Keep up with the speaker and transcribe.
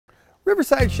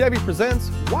Riverside Chevy presents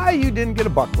why you didn't get a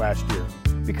buck last year.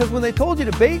 Because when they told you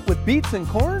to bait with beets and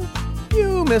corn,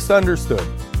 you misunderstood.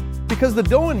 Because the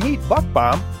doe and heat buck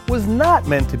bomb was not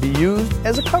meant to be used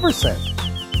as a cover scent.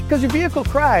 Because your vehicle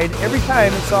cried every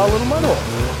time it saw a little mud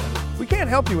hole. We can't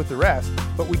help you with the rest,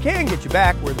 but we can get you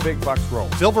back where the big bucks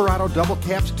roll. Silverado double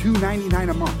caps $299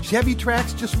 a month. Chevy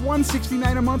Trax just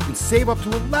 $169 a month and save up to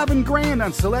 $11 grand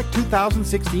on select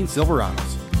 2016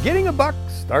 Silverados. Getting a buck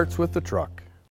starts with the truck.